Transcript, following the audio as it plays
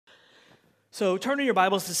So turn to your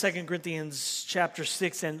Bibles to 2 Corinthians chapter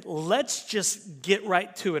 6, and let's just get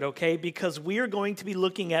right to it, okay? Because we are going to be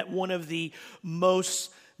looking at one of the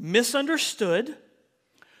most misunderstood,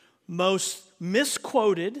 most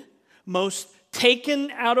misquoted, most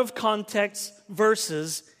taken out of context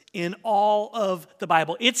verses in all of the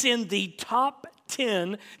Bible. It's in the top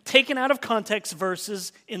 10 taken out of context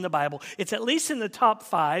verses in the Bible. It's at least in the top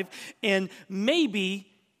 5, and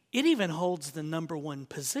maybe it even holds the number 1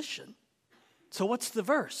 position. So what's the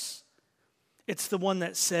verse? It's the one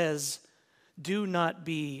that says, "Do not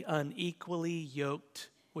be unequally yoked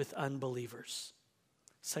with unbelievers."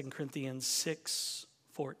 2 Corinthians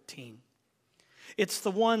 6:14. It's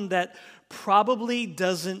the one that probably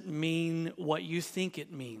doesn't mean what you think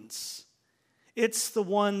it means. It's the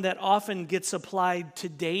one that often gets applied to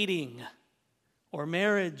dating or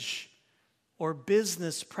marriage or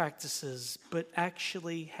business practices, but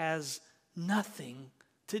actually has nothing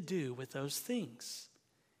to do with those things.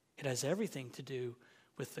 It has everything to do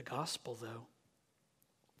with the gospel, though.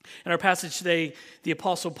 In our passage today, the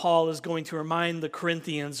Apostle Paul is going to remind the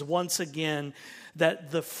Corinthians once again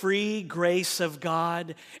that the free grace of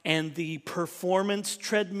God and the performance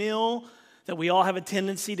treadmill that we all have a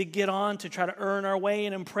tendency to get on to try to earn our way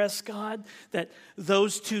and impress God, that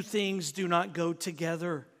those two things do not go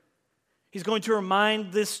together. He's going to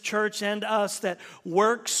remind this church and us that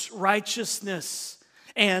works righteousness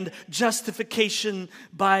and justification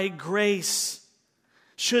by grace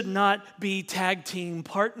should not be tag team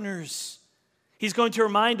partners. He's going to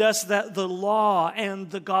remind us that the law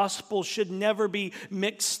and the gospel should never be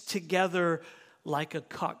mixed together like a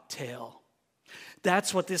cocktail.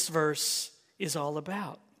 That's what this verse is all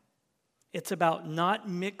about. It's about not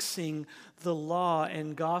mixing the law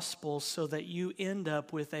and gospel so that you end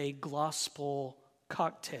up with a Glawspel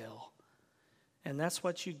cocktail. And that's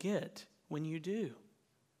what you get when you do.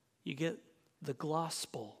 You get the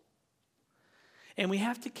Glawspel. And we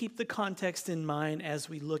have to keep the context in mind as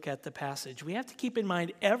we look at the passage. We have to keep in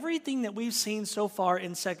mind everything that we've seen so far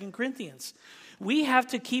in 2 Corinthians. We have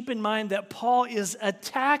to keep in mind that Paul is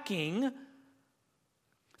attacking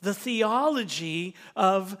the theology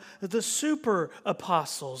of the super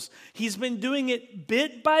apostles. He's been doing it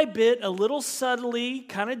bit by bit, a little subtly,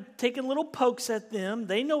 kind of taking little pokes at them.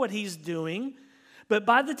 They know what he's doing. But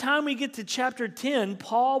by the time we get to chapter 10,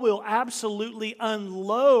 Paul will absolutely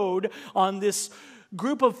unload on this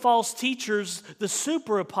group of false teachers, the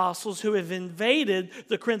super apostles who have invaded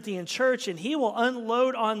the Corinthian church, and he will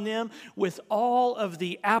unload on them with all of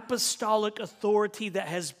the apostolic authority that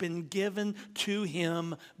has been given to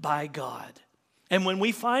him by God. And when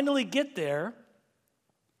we finally get there,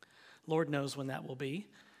 Lord knows when that will be,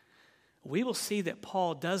 we will see that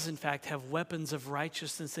Paul does in fact have weapons of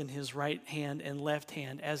righteousness in his right hand and left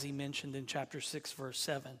hand, as he mentioned in chapter 6, verse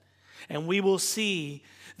 7. And we will see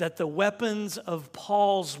that the weapons of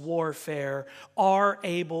Paul's warfare are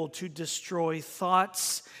able to destroy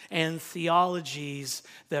thoughts and theologies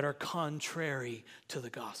that are contrary to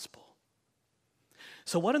the gospel.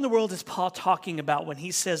 So what in the world is Paul talking about when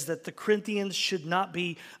he says that the Corinthians should not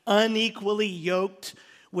be unequally yoked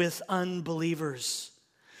with unbelievers?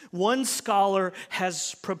 One scholar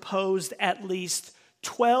has proposed at least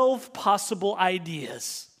 12 possible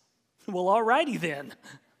ideas. Well, alrighty then.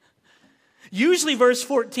 Usually verse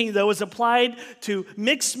 14, though, is applied to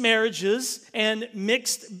mixed marriages and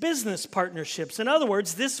mixed business partnerships. In other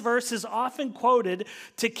words, this verse is often quoted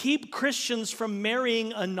to keep Christians from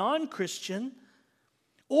marrying a non-Christian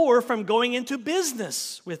or from going into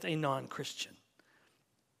business with a non-Christian.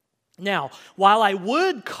 Now, while I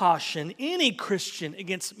would caution any Christian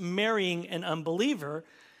against marrying an unbeliever,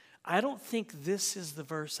 I don't think this is the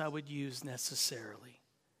verse I would use necessarily.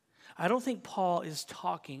 I don't think Paul is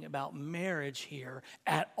talking about marriage here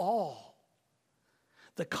at all.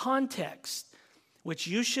 The context, which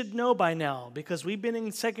you should know by now, because we've been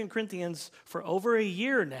in 2 Corinthians for over a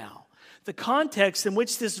year now, the context in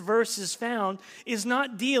which this verse is found is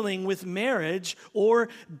not dealing with marriage or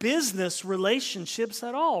business relationships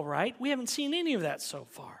at all, right? We haven't seen any of that so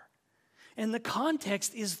far. And the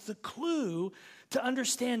context is the clue to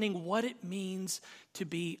understanding what it means to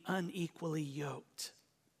be unequally yoked.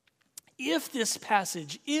 If this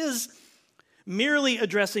passage is merely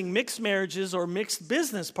addressing mixed marriages or mixed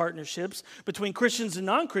business partnerships between Christians and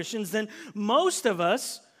non-Christians, then most of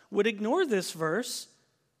us would ignore this verse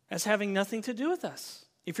as having nothing to do with us.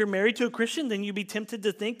 If you're married to a Christian, then you'd be tempted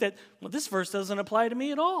to think that, well, this verse doesn't apply to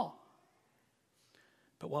me at all.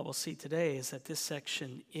 But what we'll see today is that this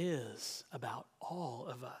section is about all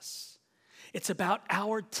of us. It's about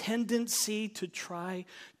our tendency to try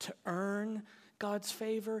to earn God's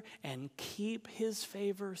favor and keep his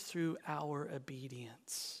favor through our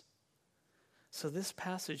obedience. So this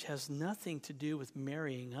passage has nothing to do with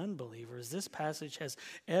marrying unbelievers. This passage has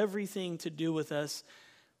everything to do with us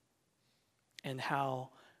and how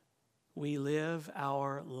we live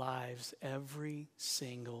our lives every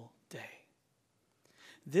single day.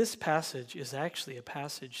 This passage is actually a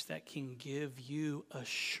passage that can give you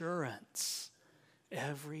assurance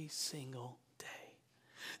every single day.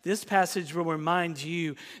 This passage will remind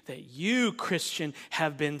you that you, Christian,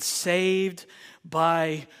 have been saved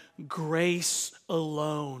by grace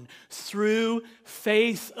alone, through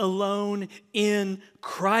faith alone, in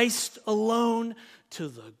Christ alone, to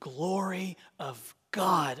the glory of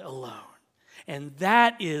God alone. And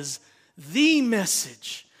that is the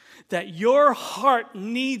message that your heart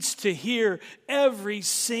needs to hear every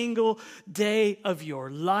single day of your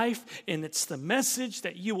life. And it's the message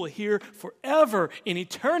that you will hear forever in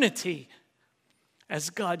eternity as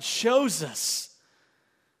God shows us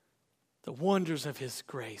the wonders of his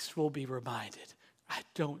grace. We'll be reminded, I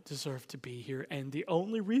don't deserve to be here. And the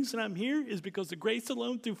only reason I'm here is because of grace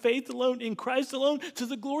alone, through faith alone, in Christ alone, to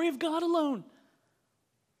the glory of God alone.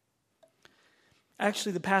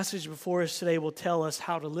 Actually, the passage before us today will tell us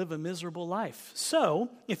how to live a miserable life.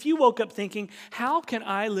 So, if you woke up thinking, how can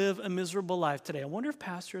I live a miserable life today? I wonder if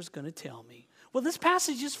Pastor is going to tell me. Well, this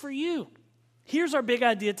passage is for you. Here's our big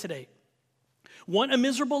idea today. Want a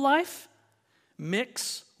miserable life?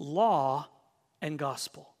 Mix law and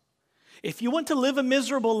gospel. If you want to live a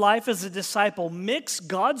miserable life as a disciple, mix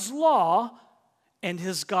God's law and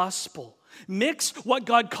his gospel. Mix what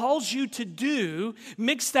God calls you to do,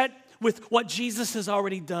 mix that with what Jesus has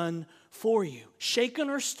already done for you. Shaken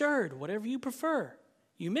or stirred, whatever you prefer.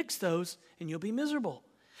 You mix those and you'll be miserable.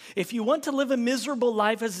 If you want to live a miserable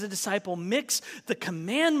life as a disciple, mix the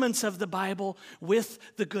commandments of the Bible with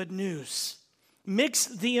the good news. Mix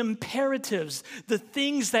the imperatives, the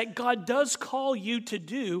things that God does call you to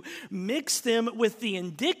do. Mix them with the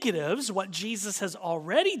indicatives, what Jesus has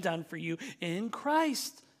already done for you in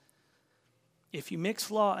Christ. If you mix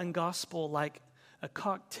law and gospel like a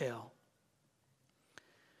cocktail,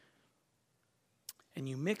 and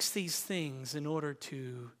you mix these things in order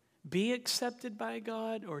to be accepted by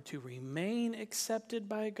God or to remain accepted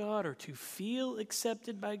by God or to feel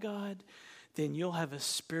accepted by God, then you'll have a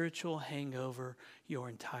spiritual hangover your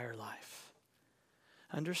entire life.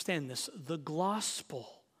 Understand this, the Glawspel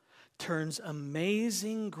turns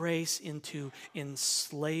amazing grace into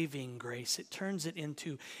enslaving grace. It turns it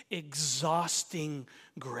into exhausting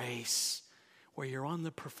grace, where you're on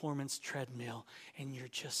the performance treadmill and you're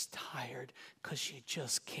just tired because you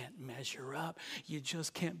just can't measure up. You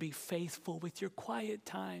just can't be faithful with your quiet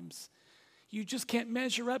times. You just can't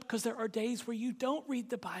measure up because there are days where you don't read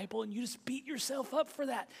the Bible and you just beat yourself up for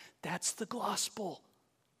that. That's the Glawspel.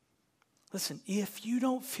 Listen, if you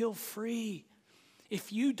don't feel free,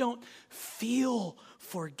 if you don't feel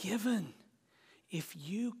forgiven, if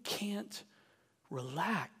you can't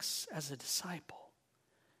relax as a disciple,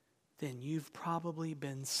 then you've probably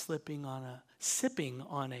been sipping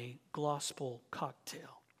on a Glawspel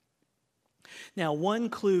cocktail. Now, one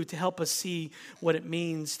clue to help us see what it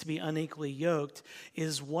means to be unequally yoked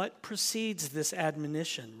is what precedes this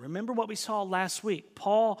admonition. Remember what we saw last week.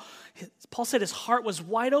 Paul said his heart was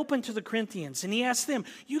wide open to the Corinthians, and he asked them,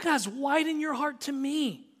 you guys widen your heart to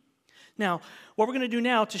me. Now, what we're going to do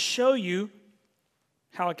now to show you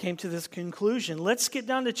how I came to this conclusion, let's get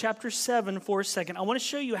down to chapter 7 for a second. I want to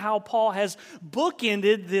show you how Paul has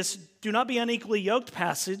bookended this do not be unequally yoked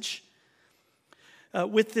passage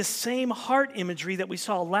with this same heart imagery that we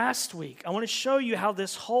saw last week. I want to show you how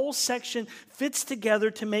this whole section fits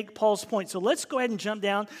together to make Paul's point. So let's go ahead and jump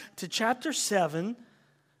down to chapter 7,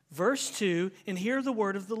 verse 2, and hear the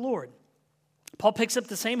word of the Lord. Paul picks up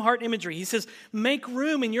the same heart imagery. He says, make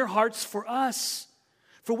room in your hearts for us.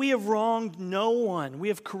 For we have wronged no one. We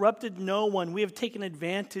have corrupted no one. We have taken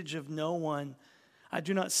advantage of no one. I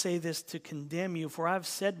do not say this to condemn you, for I have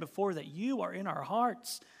said before that you are in our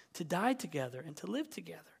hearts to die together and to live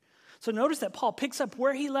together. So notice that Paul picks up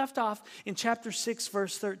where he left off in chapter 6,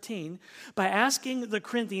 verse 13, by asking the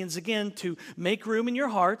Corinthians again to make room in your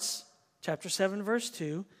hearts, chapter 7, verse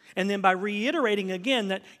 2, and then by reiterating again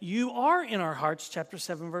that you are in our hearts, chapter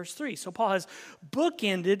 7, verse 3. So Paul has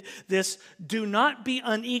bookended this do not be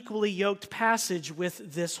unequally yoked passage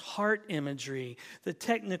with this heart imagery. The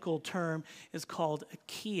technical term is called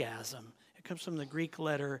a chiasm. It comes from the Greek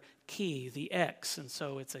letter chi, the X, and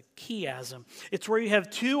so it's a chiasm. It's where you have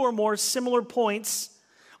two or more similar points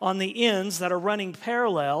on the ends that are running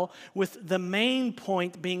parallel, with the main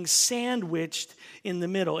point being sandwiched in the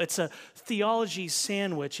middle. It's a theology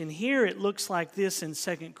sandwich. And here it looks like this in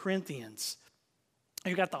 2 Corinthians.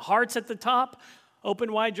 You've got the hearts at the top.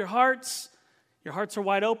 Open wide your hearts. Your hearts are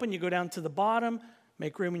wide open. You go down to the bottom.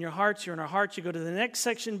 Make room in your hearts. You're in our hearts. You go to the next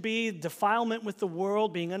section B, defilement with the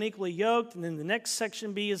world, being unequally yoked. And then the next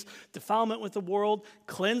section B is defilement with the world,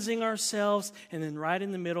 cleansing ourselves. And then right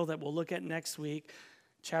in the middle that we'll look at next week,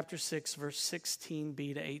 chapter 6, verse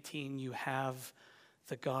 16b to 18, you have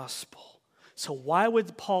the gospel. So why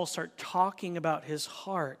would Paul start talking about his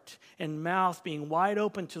heart and mouth being wide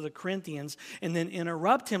open to the Corinthians and then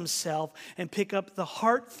interrupt himself and pick up the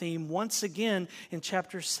heart theme once again in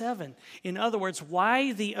chapter 7? In other words,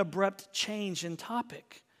 why the abrupt change in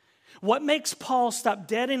topic? What makes Paul stop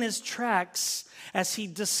dead in his tracks as he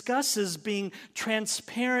discusses being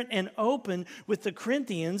transparent and open with the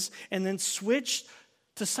Corinthians and then switch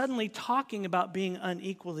to suddenly talking about being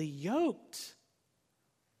unequally yoked?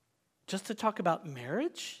 Just to talk about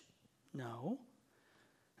marriage? No.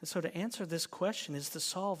 And so to answer this question is to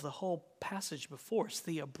solve the whole passage before us.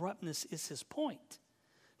 The abruptness is his point.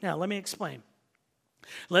 Now, let me explain.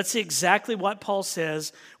 Let's see exactly what Paul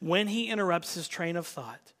says when he interrupts his train of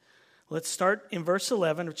thought. Let's start in verse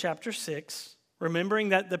 11 of chapter 6, remembering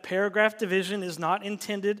that the paragraph division is not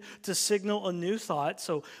intended to signal a new thought.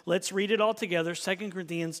 So let's read it all together. 2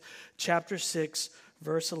 Corinthians chapter 6,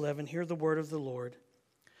 verse 11. Hear the word of the Lord.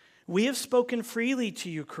 We have spoken freely to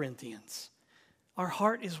you, Corinthians. Our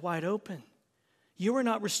heart is wide open. You are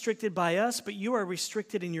not restricted by us, but you are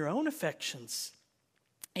restricted in your own affections.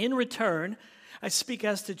 In return, I speak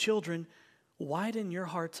as to children, widen your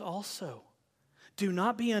hearts also. Do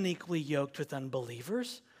not be unequally yoked with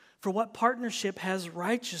unbelievers. For what partnership has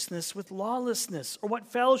righteousness with lawlessness? Or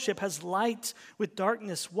what fellowship has light with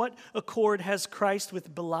darkness? What accord has Christ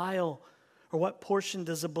with Belial? Or what portion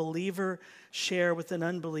does a believer share with an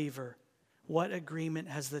unbeliever? What agreement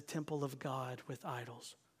has the temple of God with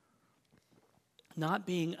idols? Not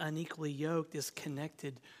being unequally yoked is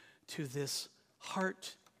connected to this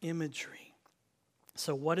heart imagery.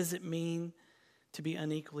 So what does it mean to be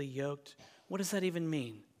unequally yoked? What does that even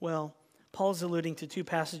mean? Well, Paul's alluding to two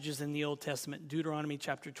passages in the Old Testament, Deuteronomy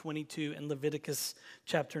chapter 22 and Leviticus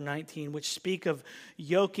chapter 19, which speak of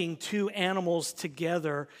yoking two animals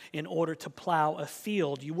together in order to plow a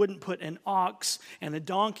field. You wouldn't put an ox and a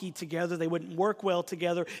donkey together. They wouldn't work well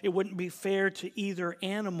together. It wouldn't be fair to either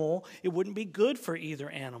animal. It wouldn't be good for either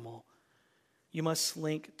animal. You must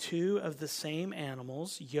link two of the same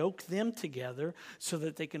animals, yoke them together so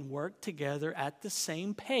that they can work together at the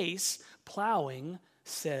same pace, plowing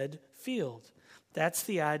said field. That's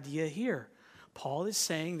the idea here. Paul is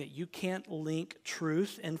saying that you can't link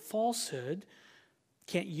truth and falsehood,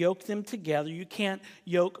 can't yoke them together. You can't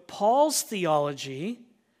yoke Paul's theology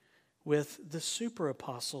with the super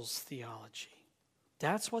apostles' theology.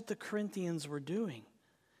 That's what the Corinthians were doing.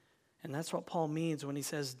 And that's what Paul means when he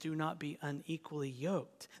says, do not be unequally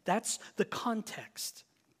yoked. That's the context.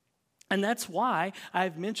 And that's why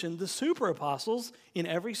I've mentioned the super apostles in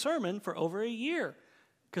every sermon for over a year.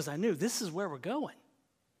 Because I knew this is where we're going.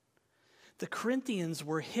 The Corinthians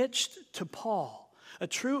were hitched to Paul, a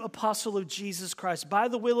true apostle of Jesus Christ, by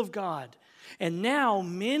the will of God. And now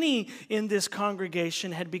many in this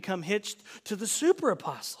congregation had become hitched to the super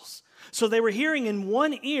apostles. So they were hearing in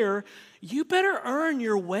one ear, you better earn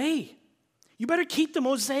your way. You better keep the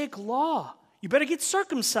Mosaic law. You better get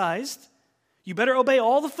circumcised. You better obey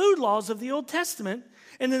all the food laws of the Old Testament.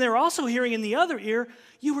 And then they're also hearing in the other ear,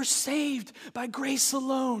 you were saved by grace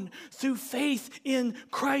alone, through faith in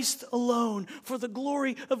Christ alone, for the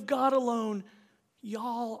glory of God alone.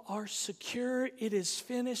 Y'all are secure. It is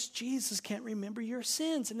finished. Jesus can't remember your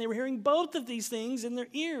sins. And they were hearing both of these things in their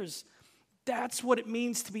ears. That's what it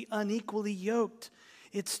means to be unequally yoked.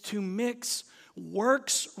 It's to mix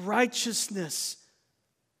works righteousness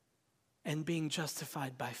and being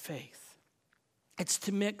justified by faith. It's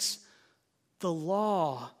to mix the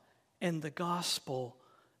law and the gospel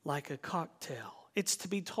like a cocktail. It's to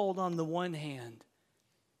be told on the one hand,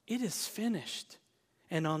 it is finished.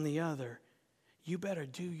 And on the other, you better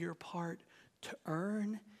do your part to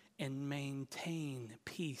earn and maintain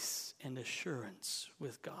peace and assurance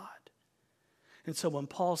with God. And so when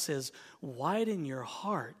Paul says, widen your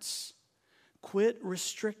hearts, quit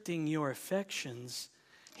restricting your affections,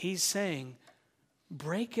 he's saying,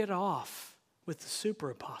 break it off with the super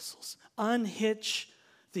apostles. Unhitch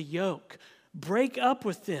the yoke. Break up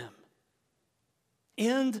with them.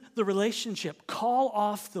 End the relationship. Call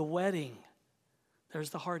off the wedding. There's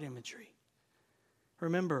the heart imagery.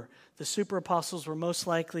 Remember, the super apostles were most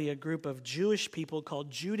likely a group of Jewish people called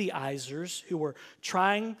Judaizers who were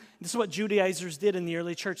trying, this is what Judaizers did in the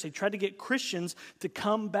early church. They tried to get Christians to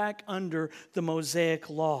come back under the Mosaic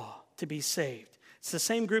law to be saved. It's the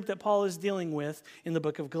same group that Paul is dealing with in the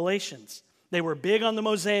book of Galatians. They were big on the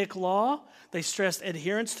Mosaic law. They stressed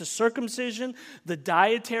adherence to circumcision, the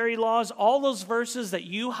dietary laws, all those verses that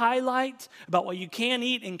you highlight about what you can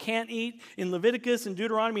eat and can't eat in Leviticus and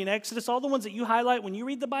Deuteronomy and Exodus, all the ones that you highlight when you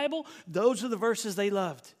read the Bible, those are the verses they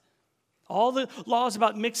loved. All the laws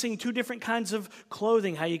about mixing two different kinds of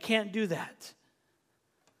clothing, how you can't do that.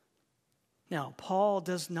 Now, Paul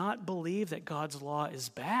does not believe that God's law is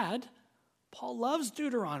bad. Paul loves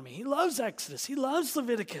Deuteronomy. He loves Exodus. He loves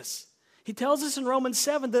Leviticus. He tells us in Romans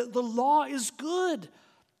 7 that the law is good.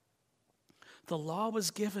 The law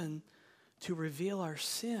was given to reveal our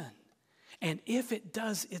sin. And if it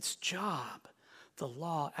does its job, the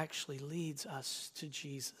law actually leads us to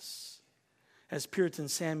Jesus. As Puritan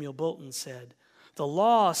Samuel Bolton said, the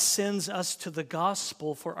law sends us to the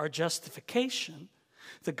gospel for our justification.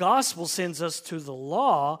 The gospel sends us to the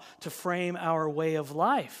law to frame our way of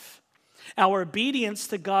life. Our obedience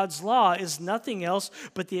to God's law is nothing else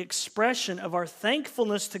but the expression of our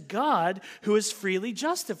thankfulness to God who has freely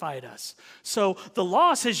justified us. So the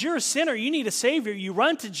law says you're a sinner, you need a Savior. You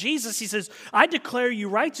run to Jesus. He says, I declare you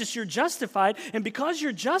righteous, you're justified. And because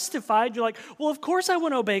you're justified, you're like, well, of course I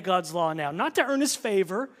want to obey God's law now. Not to earn His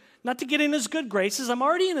favor, not to get in His good graces. I'm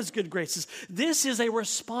already in His good graces. This is a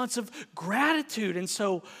response of gratitude. And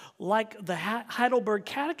so like the Heidelberg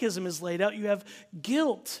Catechism is laid out, you have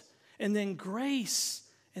guilt, and then grace,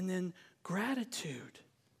 and then gratitude.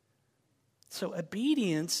 So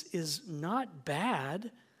obedience is not bad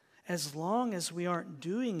as long as we aren't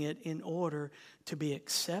doing it in order to be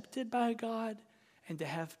accepted by God and to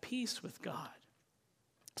have peace with God.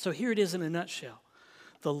 So here it is in a nutshell.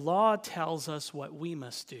 The law tells us what we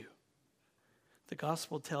must do. The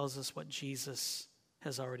gospel tells us what Jesus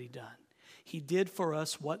has already done. He did for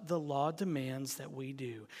us what the law demands that we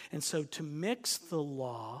do. And so to mix the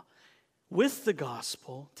law with the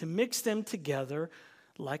gospel, to mix them together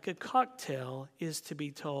like a cocktail, is to be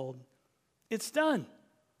told, it's done.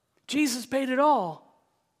 Jesus paid it all.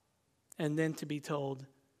 And then to be told,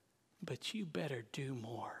 but you better do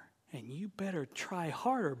more. And you better try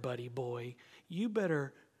harder, buddy boy. You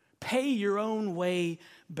better pay your own way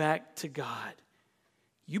back to God.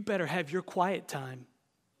 You better have your quiet time.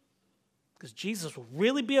 Because Jesus will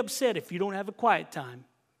really be upset if you don't have a quiet time.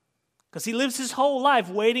 Because He lives His whole life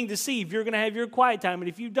waiting to see if you're going to have your quiet time. And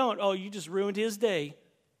if you don't, oh, you just ruined His day.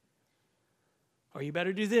 Or you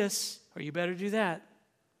better do this, or you better do that.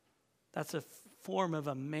 That's a form of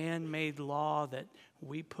a man-made law that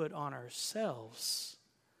we put on ourselves.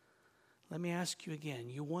 Let me ask you again.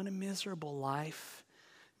 You want a miserable life?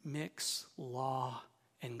 Mix law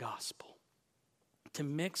and gospel. To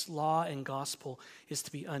mix law and gospel is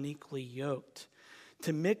to be unequally yoked.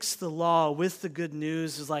 To mix the law with the good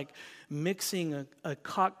news is like mixing a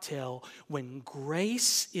cocktail when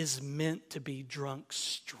grace is meant to be drunk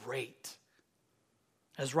straight.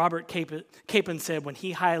 As Robert Capon said when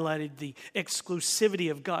he highlighted the exclusivity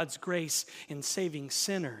of God's grace in saving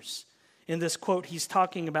sinners. In this quote, he's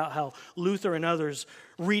talking about how Luther and others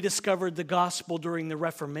rediscovered the gospel during the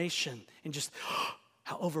Reformation and just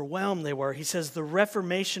how overwhelmed they were. He says the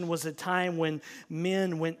Reformation was a time when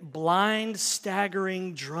men went blind,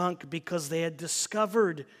 staggering, drunk because they had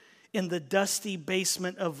discovered in the dusty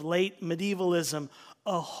basement of late medievalism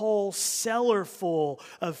a whole cellar full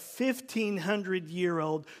of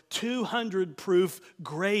 1,500-year-old, 200-proof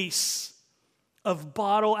grace of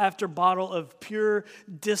bottle after bottle of pure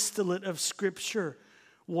distillate of Scripture,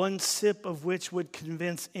 one sip of which would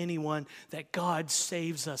convince anyone that God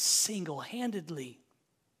saves us single-handedly.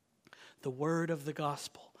 The word of the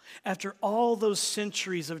gospel. After all those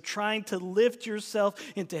centuries of trying to lift yourself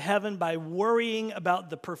into heaven by worrying about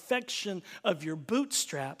the perfection of your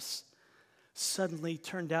bootstraps, suddenly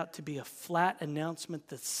turned out to be a flat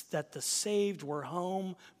announcement that the saved were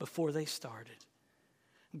home before they started.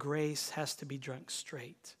 Grace has to be drunk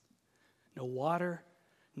straight. No water,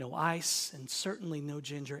 no ice, and certainly no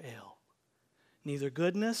ginger ale. Neither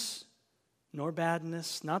goodness nor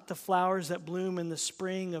badness, not the flowers that bloom in the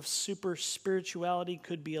spring of super spirituality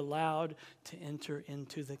could be allowed to enter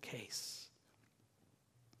into the case.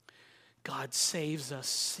 God saves us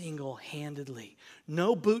single-handedly.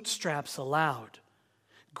 No bootstraps allowed.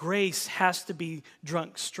 Grace has to be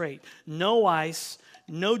drunk straight. No ice,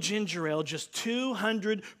 no ginger ale, just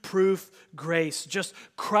 200 proof grace. Just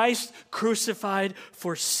Christ crucified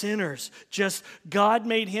for sinners. Just God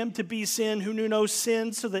made him to be sin who knew no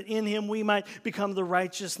sin, so that in him we might become the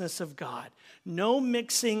righteousness of God. No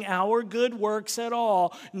mixing our good works at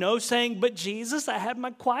all. No saying, but Jesus, I have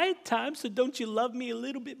my quiet time, so don't you love me a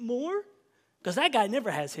little bit more? Because that guy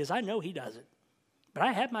never has his. I know he doesn't. But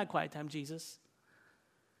I have my quiet time, Jesus.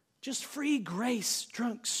 Just free grace,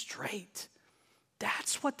 drunk straight.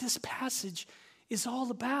 That's what this passage is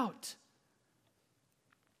all about.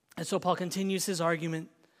 And so Paul continues his argument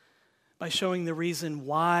by showing the reason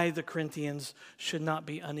why the Corinthians should not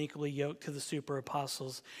be unequally yoked to the super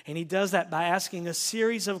apostles. And he does that by asking a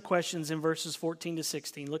series of questions in verses 14 to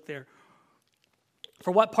 16. Look there.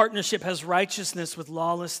 For what partnership has righteousness with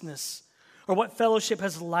lawlessness? Or what fellowship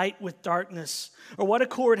has light with darkness? Or what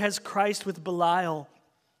accord has Christ with Belial?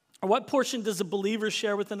 Or what portion does a believer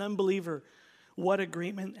share with an unbeliever? What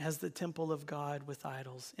agreement has the temple of God with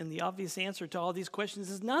idols? And the obvious answer to all these questions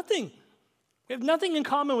is nothing. We have nothing in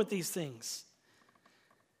common with these things.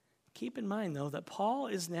 Keep in mind, though, that Paul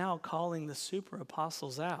is now calling the super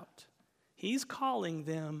apostles out. He's calling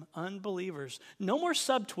them unbelievers. No more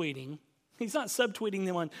subtweeting. He's not subtweeting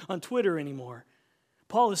them on Twitter anymore.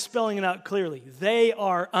 Paul is spelling it out clearly. They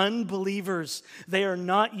are unbelievers. They are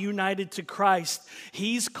not united to Christ.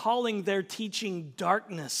 He's calling their teaching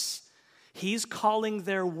darkness. He's calling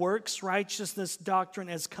their works righteousness doctrine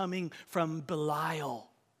as coming from Belial.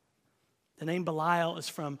 The name Belial is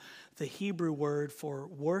from the Hebrew word for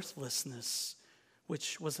worthlessness,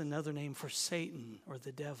 which was another name for Satan or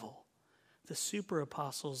the devil. The super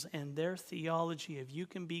apostles and their theology of you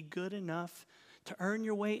can be good enough to earn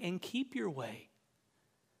your way and keep your way.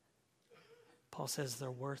 Paul says they're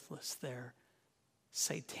worthless. They're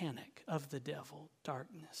satanic, of the devil,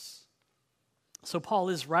 darkness. So Paul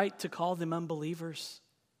is right to call them unbelievers.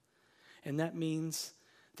 And that means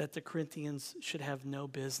that the Corinthians should have no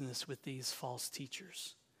business with these false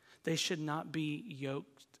teachers. They should not be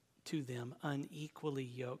yoked to them, unequally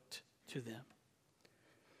yoked to them.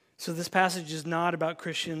 So this passage is not about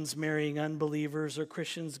Christians marrying unbelievers or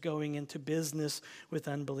Christians going into business with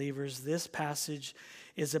unbelievers. This passage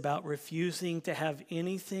is about refusing to have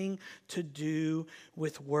anything to do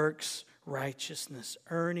with works righteousness,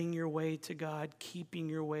 earning your way to God, keeping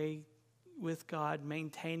your way with God,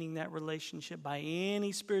 maintaining that relationship by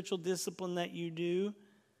any spiritual discipline that you do.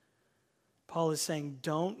 Paul is saying,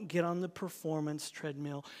 don't get on the performance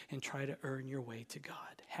treadmill and try to earn your way to God.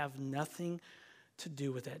 Have nothing to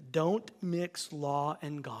do with that. Don't mix law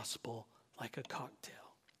and gospel like a cocktail.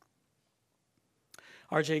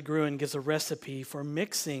 R.J. Gruen gives a recipe for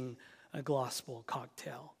mixing a Glawspel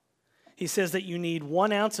cocktail. He says that you need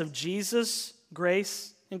 1 ounce of Jesus,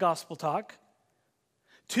 grace, and gospel talk,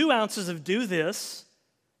 2 ounces of do this,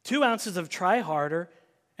 2 ounces of try harder,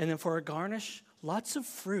 and then for a garnish, lots of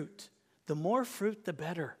fruit. The more fruit, the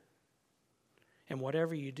better. And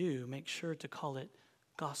whatever you do, make sure to call it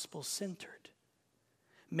gospel-centered.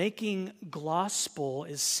 Making Glawspel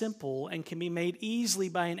is simple and can be made easily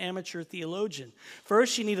by an amateur theologian.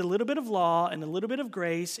 First, you need a little bit of law and a little bit of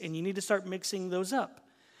grace, and you need to start mixing those up.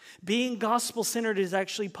 Being gospel-centered is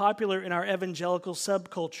actually popular in our evangelical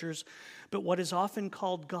subcultures, but what is often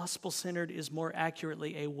called gospel-centered is more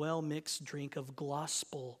accurately a well-mixed drink of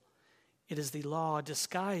Glawspel. It is the law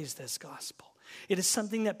disguised as gospel. It is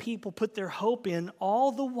something that people put their hope in,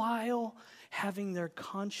 all the while having their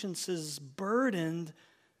consciences burdened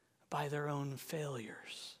by their own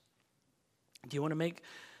failures. Do you want to make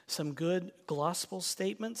some good Glawspel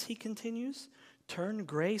statements, he continues? Turn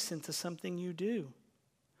grace into something you do.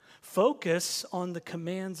 Focus on the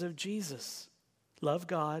commands of Jesus. Love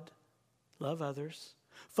God, love others.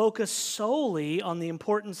 Focus solely on the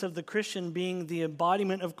importance of the Christian being the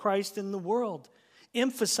embodiment of Christ in the world.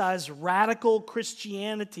 Emphasize radical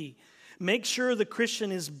Christianity. Make sure the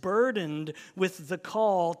Christian is burdened with the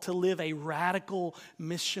call to live a radical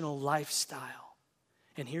missional lifestyle.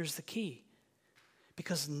 And here's the key.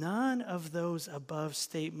 Because none of those above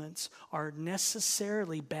statements are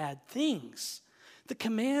necessarily bad things. The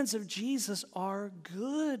commands of Jesus are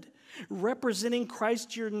good. Representing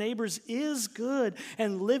Christ to your neighbors is good.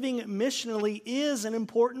 And living missionally is an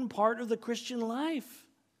important part of the Christian life.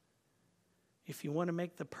 If you want to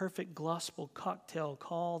make the perfect Glawspel cocktail,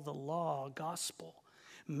 call the law gospel.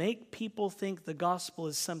 Make people think the gospel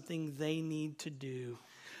is something they need to do.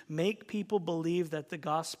 Make people believe that the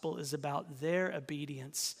gospel is about their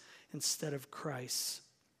obedience instead of Christ's.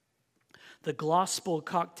 The Glawspel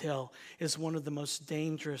cocktail is one of the most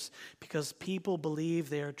dangerous because people believe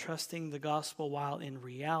they are trusting the gospel while in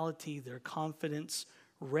reality their confidence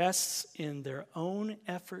rests in their own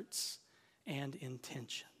efforts and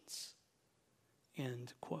intentions.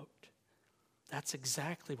 End quote. That's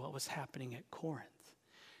exactly what was happening at Corinth.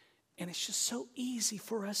 And it's just so easy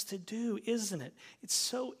for us to do, isn't it? It's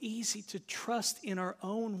so easy to trust in our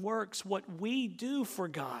own works, what we do for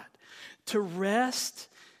God, to rest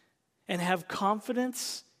and have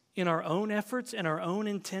confidence in our own efforts and our own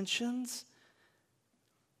intentions.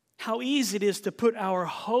 How easy it is to put our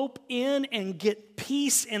hope in and get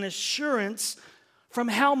peace and assurance from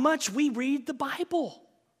how much we read the Bible.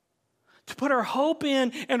 To put our hope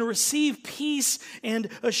in and receive peace and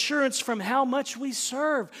assurance from how much we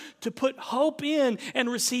serve. To put hope in and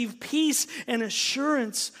receive peace and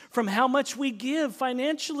assurance from how much we give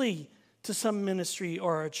financially to some ministry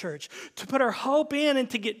or our church. To put our hope in and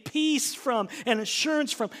to get peace from and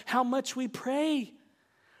assurance from how much we pray.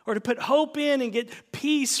 Or to put hope in and get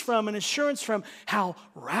peace from and assurance from how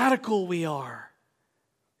radical we are.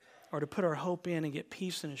 Or to put our hope in and get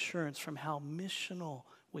peace and assurance from how missional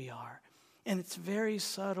we are. And it's very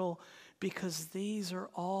subtle because these are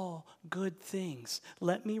all good things.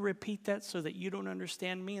 Let me repeat that so that you don't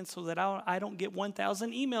understand me and so that I don't get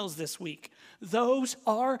 1,000 emails this week. Those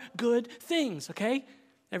are good things, okay?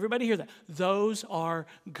 Everybody hear that? Those are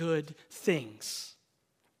good things.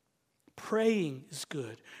 Praying is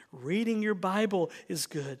good. Reading your Bible is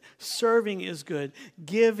good. Serving is good.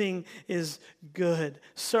 Giving is good.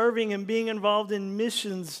 Serving and being involved in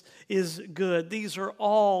missions is good. These are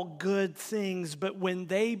all good things, but when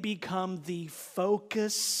they become the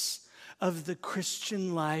focus of the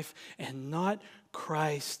Christian life and not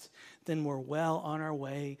Christ, then we're well on our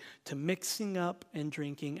way to mixing up and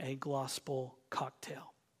drinking a Glawspel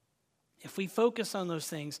cocktail. If we focus on those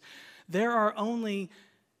things, there are only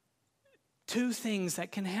two things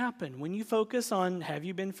that can happen. When you focus on, have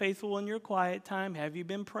you been faithful in your quiet time? Have you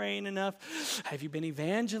been praying enough? Have you been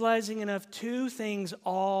evangelizing enough? Two things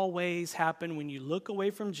always happen when you look away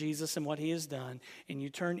from Jesus and what he has done and you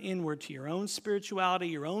turn inward to your own spirituality,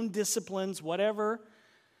 your own disciplines, whatever.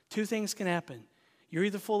 Two things can happen. You're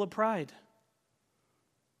either full of pride.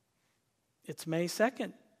 It's May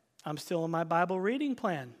 2nd. I'm still on my Bible reading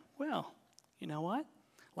plan. Well, you know what?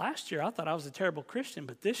 Last year I thought I was a terrible Christian,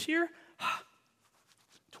 but this year,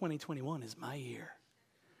 2021 is my year.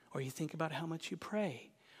 Or you think about how much you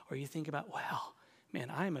pray. Or you think about, wow, man,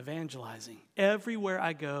 I am evangelizing. Everywhere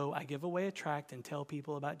I go, I give away a tract and tell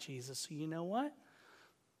people about Jesus. So you know what?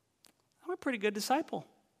 I'm a pretty good disciple.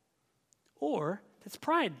 Or that's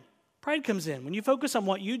pride. Pride comes in. When you focus on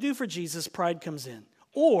what you do for Jesus, pride comes in.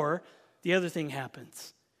 Or the other thing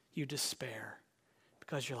happens. You despair.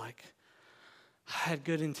 Because you're like, I had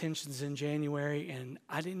good intentions in January, and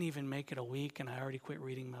I didn't even make it a week, and I already quit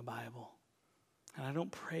reading my Bible. And I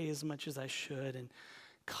don't pray as much as I should. And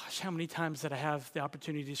gosh, how many times did I have the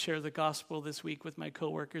opportunity to share the gospel this week with my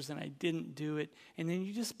coworkers, and I didn't do it? And then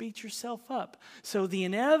you just beat yourself up. So the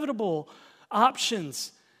inevitable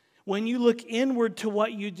options when you look inward to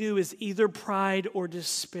what you do is either pride or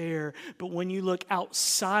despair. But when you look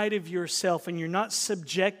outside of yourself and you're not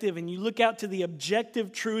subjective and you look out to the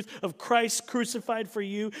objective truth of Christ crucified for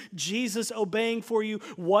you, Jesus obeying for you,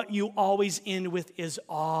 what you always end with is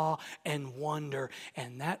awe and wonder.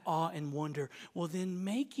 And that awe and wonder will then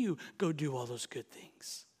make you go do all those good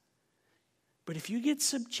things. But if you get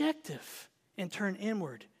subjective and turn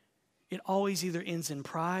inward, it always either ends in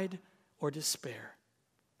pride or despair.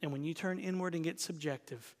 And when you turn inward and get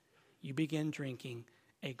subjective, you begin drinking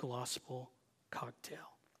a Glawspel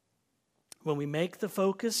cocktail. When we make the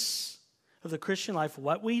focus of the Christian life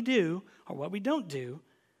what we do or what we don't do,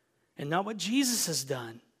 and not what Jesus has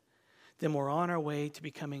done, then we're on our way to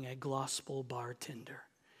becoming a Glawspel bartender.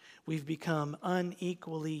 We've become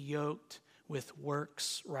unequally yoked with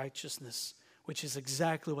works righteousness, which is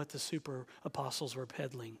exactly what the super apostles were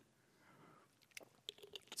peddling.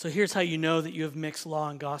 So here's how you know that you have mixed law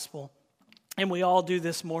and gospel. And we all do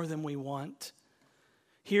this more than we want.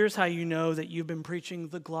 Here's how you know that you've been preaching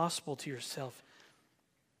the gospel to yourself.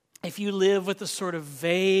 If you live with a sort of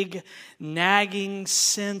vague, nagging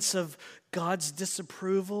sense of God's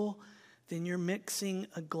disapproval, then you're mixing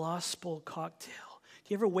a Glawspel cocktail.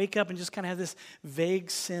 Do you ever wake up and just kind of have this vague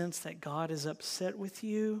sense that God is upset with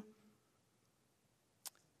you?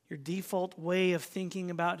 Your default way of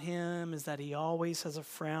thinking about him is that he always has a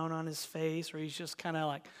frown on his face, or he's just kind of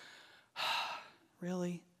like,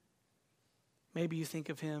 really? Maybe you think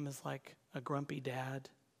of him as like a grumpy dad.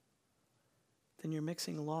 Then you're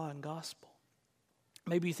mixing law and gospel.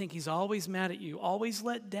 Maybe you think he's always mad at you, always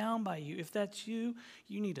let down by you. If that's you,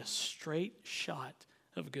 you need a straight shot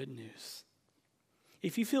of good news.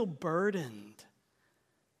 If you feel burdened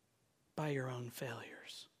by your own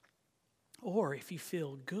failures, or if you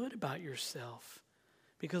feel good about yourself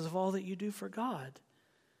because of all that you do for God,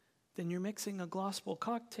 then you're mixing a Glawspel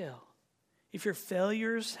cocktail. If your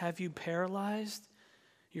failures have you paralyzed,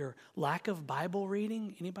 your lack of Bible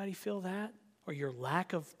reading, anybody feel that? Or your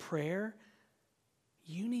lack of prayer,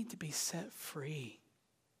 you need to be set free.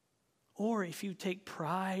 Or if you take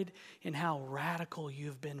pride in how radical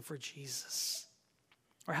you've been for Jesus,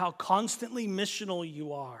 or how constantly missional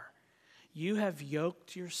you are, you have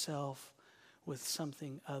yoked yourself with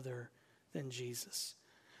something other than Jesus.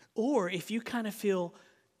 Or if you kind of feel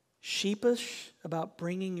sheepish about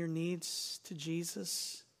bringing your needs to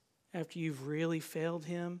Jesus after you've really failed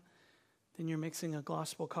him, then you're mixing a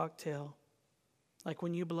Glawspel cocktail. Like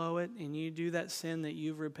when you blow it and you do that sin that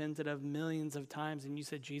you've repented of millions of times and you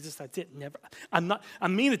said, Jesus, that's it, never. I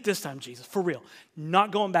mean it this time, Jesus, for real.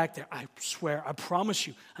 Not going back there. I swear, I promise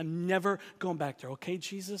you, I'm never going back there. Okay,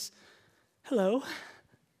 Jesus? Hello?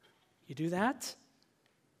 You do that?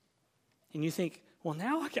 And you think, well,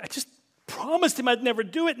 now I just promised him I'd never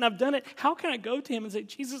do it and I've done it. How can I go to him and say,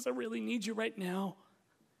 Jesus, I really need you right now?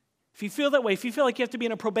 If you feel that way, if you feel like you have to be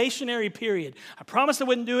in a probationary period, I promised I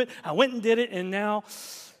wouldn't do it, I went and did it, and now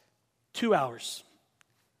 2 hours.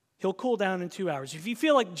 He'll cool down in 2 hours. If you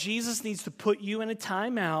feel like Jesus needs to put you in a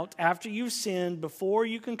timeout after you've sinned before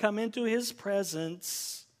you can come into his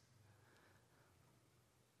presence,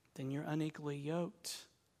 then you're unequally yoked.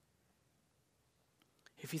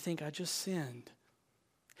 If you think, I just sinned,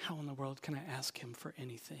 how in the world can I ask him for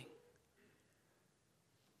anything?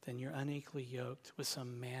 Then you're unequally yoked with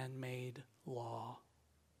some man-made law.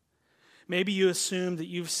 Maybe you assume that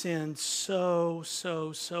you've sinned so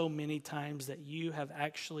many times that you have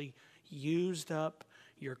actually used up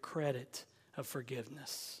your credit of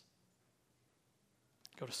forgiveness.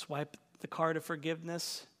 Go to swipe the card of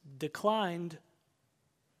forgiveness, declined,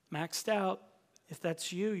 maxed out. If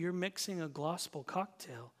that's you, you're mixing a Glawspel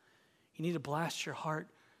cocktail. You need to blast your heart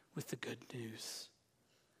with the good news.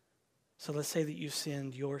 So let's say that you've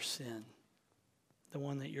sinned your sin, the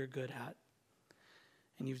one that you're good at,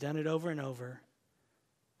 and you've done it over and over,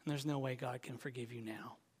 and there's no way God can forgive you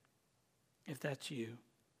now. If that's you,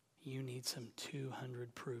 you need some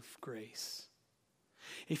 200 proof grace.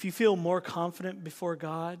 If you feel more confident before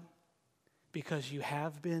God because you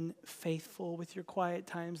have been faithful with your quiet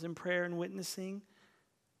times in prayer and witnessing,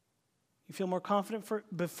 you feel more confident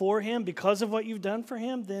before him because of what you've done for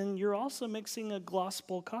him, then you're also mixing a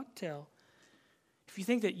Glawspel cocktail. If you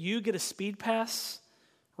think that you get a speed pass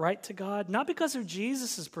right to God, not because of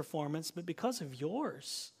Jesus' performance, but because of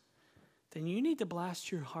yours, then you need to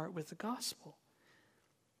blast your heart with the gospel.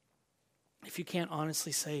 If you can't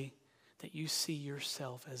honestly say that you see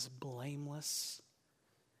yourself as blameless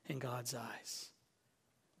in God's eyes,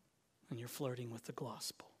 then you're flirting with the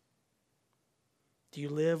gospel. Do you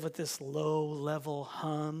live with this low-level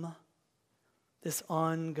hum, this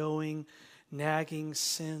ongoing, nagging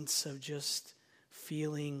sense of just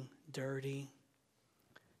feeling dirty?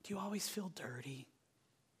 Do you always feel dirty?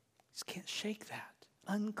 Just can't shake that.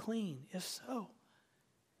 Unclean. If so,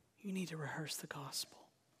 you need to rehearse the gospel.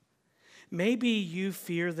 Maybe you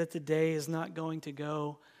fear that the day is not going to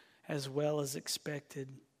go as well as expected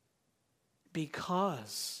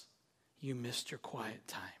because you missed your quiet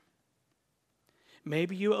time.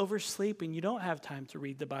 Maybe you oversleep and you don't have time to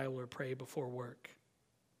read the Bible or pray before work.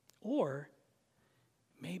 Or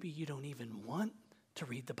maybe you don't even want to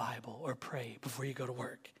read the Bible or pray before you go to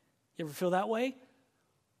work. You ever feel that way?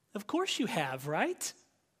 Of course you have, right?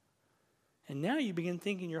 And now you begin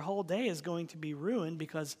thinking your whole day is going to be ruined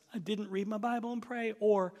because I didn't read my Bible and pray,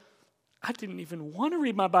 or I didn't even want to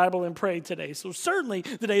read my Bible and pray today. So certainly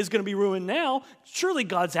the day is going to be ruined now. Surely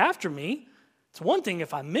God's after me. It's one thing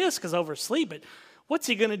if I miss because I oversleep, but what's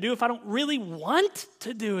he going to do if I don't really want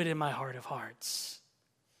to do it in my heart of hearts?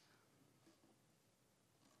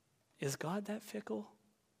 Is God that fickle?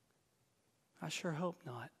 I sure hope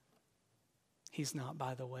not. He's not,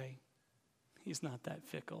 by the way. He's not that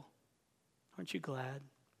fickle. Aren't you glad?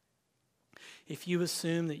 If you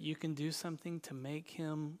assume that you can do something to make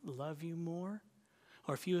him love you more,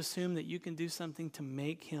 or if you assume that you can do something to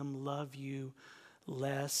make him love you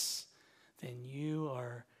less, then you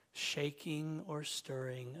are shaking or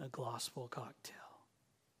stirring a Glawspel cocktail.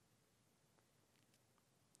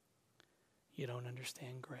 You don't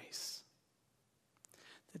understand grace.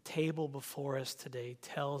 The table before us today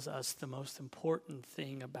tells us the most important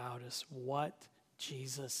thing about us, what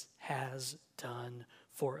Jesus has done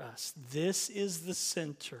for us. This is the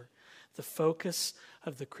center, the focus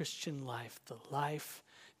of the Christian life, the life,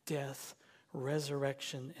 death,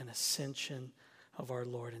 resurrection, and ascension of our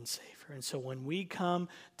Lord and Savior. And so when we come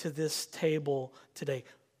to this table today,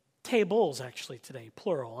 tables actually today,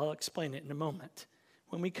 plural, I'll explain it in a moment.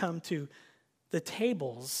 When we come to the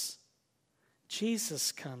tables,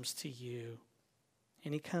 Jesus comes to you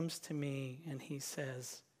and he comes to me and he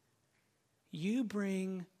says, you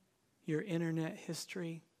bring your internet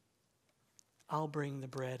history, I'll bring the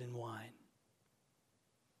bread and wine.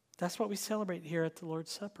 That's what we celebrate here at the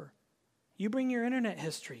Lord's Supper. You bring your internet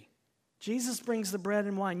history. Jesus brings the bread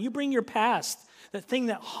and wine. You bring your past, that thing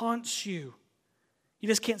that haunts you. You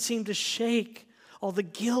just can't seem to shake all the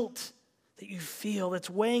guilt that you feel that's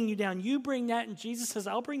weighing you down. You bring that, and Jesus says,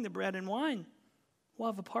 I'll bring the bread and wine.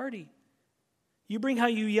 We'll have a party. You bring how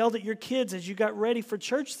you yelled at your kids as you got ready for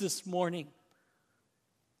church this morning.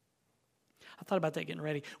 I thought about that getting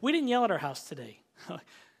ready. We didn't yell at our house today. At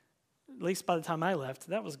least by the time I left.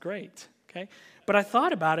 That was great. Okay? But I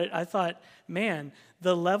thought about it. I thought, man,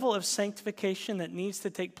 the level of sanctification that needs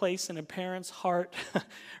to take place in a parent's heart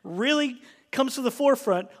really comes to the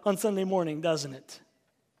forefront on Sunday morning, doesn't it?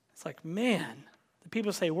 It's like, man, the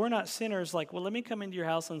people say, we're not sinners. Like, well, let me come into your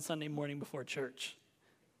house on Sunday morning before church.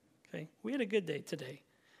 Okay? We had a good day today.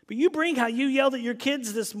 But you bring how you yelled at your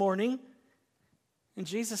kids this morning. And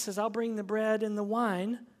Jesus says, I'll bring the bread and the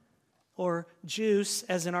wine, or juice,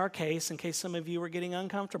 as in our case, in case some of you are getting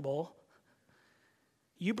uncomfortable.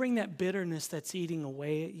 You bring that bitterness that's eating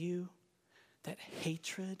away at you, that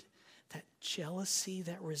hatred, that jealousy,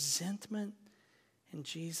 that resentment, and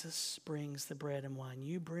Jesus brings the bread and wine.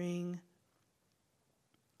 You bring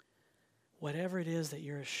whatever it is that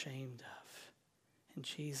you're ashamed of, and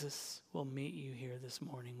Jesus will meet you here this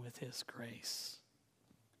morning with his grace.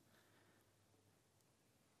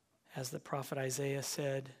 As the prophet Isaiah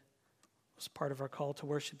said, was part of our call to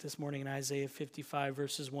worship this morning in Isaiah 55,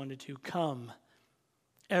 verses 1 to 2. Come,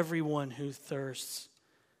 everyone who thirsts,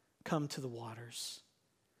 come to the waters.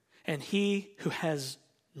 And he who has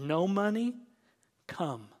no money,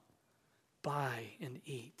 come, buy and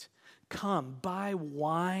eat. Come, buy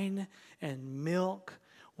wine and milk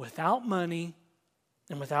without money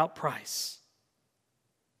and without price.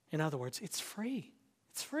 In other words, it's free.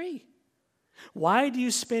 It's free. Why do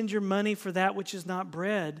you spend your money for that which is not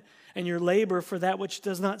bread, and your labor for that which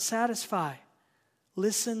does not satisfy?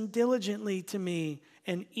 Listen diligently to me,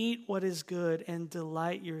 and eat what is good, and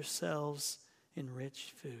delight yourselves in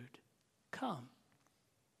rich food. Come.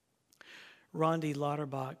 Rondi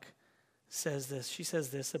Lauterbach says this. She says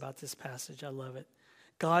this about this passage. I love it.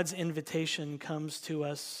 God's invitation comes to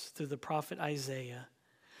us through the prophet Isaiah.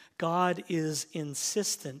 God is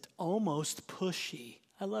insistent, almost pushy.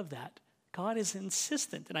 I love that. God is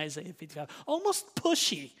insistent in Isaiah 55, almost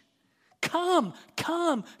pushy. Come,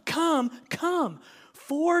 come, come, come.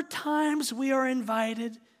 4 times we are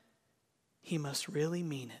invited. He must really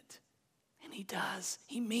mean it. And he does.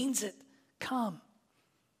 He means it. Come.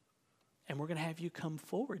 And we're going to have you come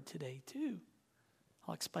forward today too.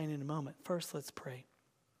 I'll explain in a moment. First, let's pray.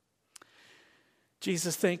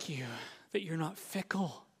 Jesus, thank you that you're not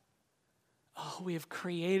fickle. Oh, we have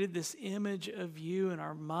created this image of you in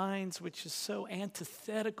our minds, which is so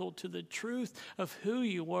antithetical to the truth of who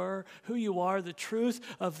you are, the truth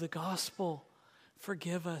of the gospel.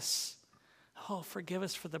 Forgive us. Oh, forgive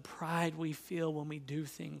us for the pride we feel when we do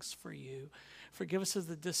things for you. Forgive us of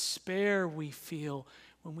the despair we feel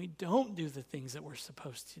when we don't do the things that we're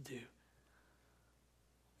supposed to do.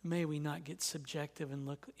 May we not get subjective and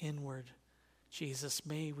look inward, Jesus.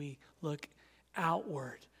 May we look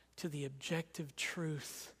outward to the objective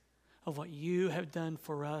truth of what you have done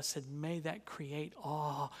for us, and may that create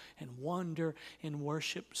awe and wonder and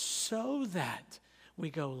worship so that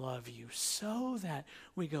we go love you, so that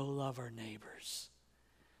we go love our neighbors.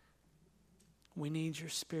 We need your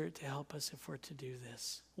Spirit to help us if we're to do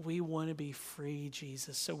this. We want to be free,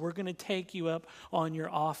 Jesus, so we're going to take you up on your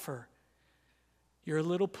offer. You're a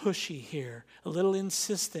little pushy here, a little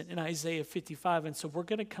insistent in Isaiah 55. And so we're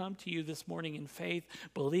going to come to you this morning in faith,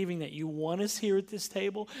 believing that you want us here at this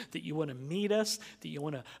table, that you want to meet us, that you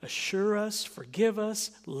want to assure us, forgive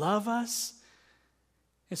us, love us.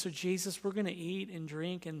 And so, Jesus, we're going to eat and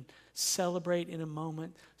drink and celebrate in a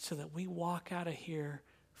moment so that we walk out of here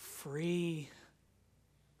free,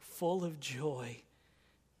 full of joy,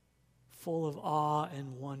 full of awe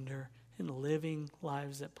and wonder, and living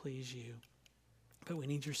lives that please you. But we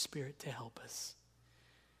need your Spirit to help us.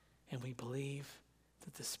 And we believe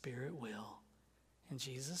that the Spirit will. In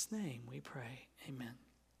Jesus' name we pray. Amen.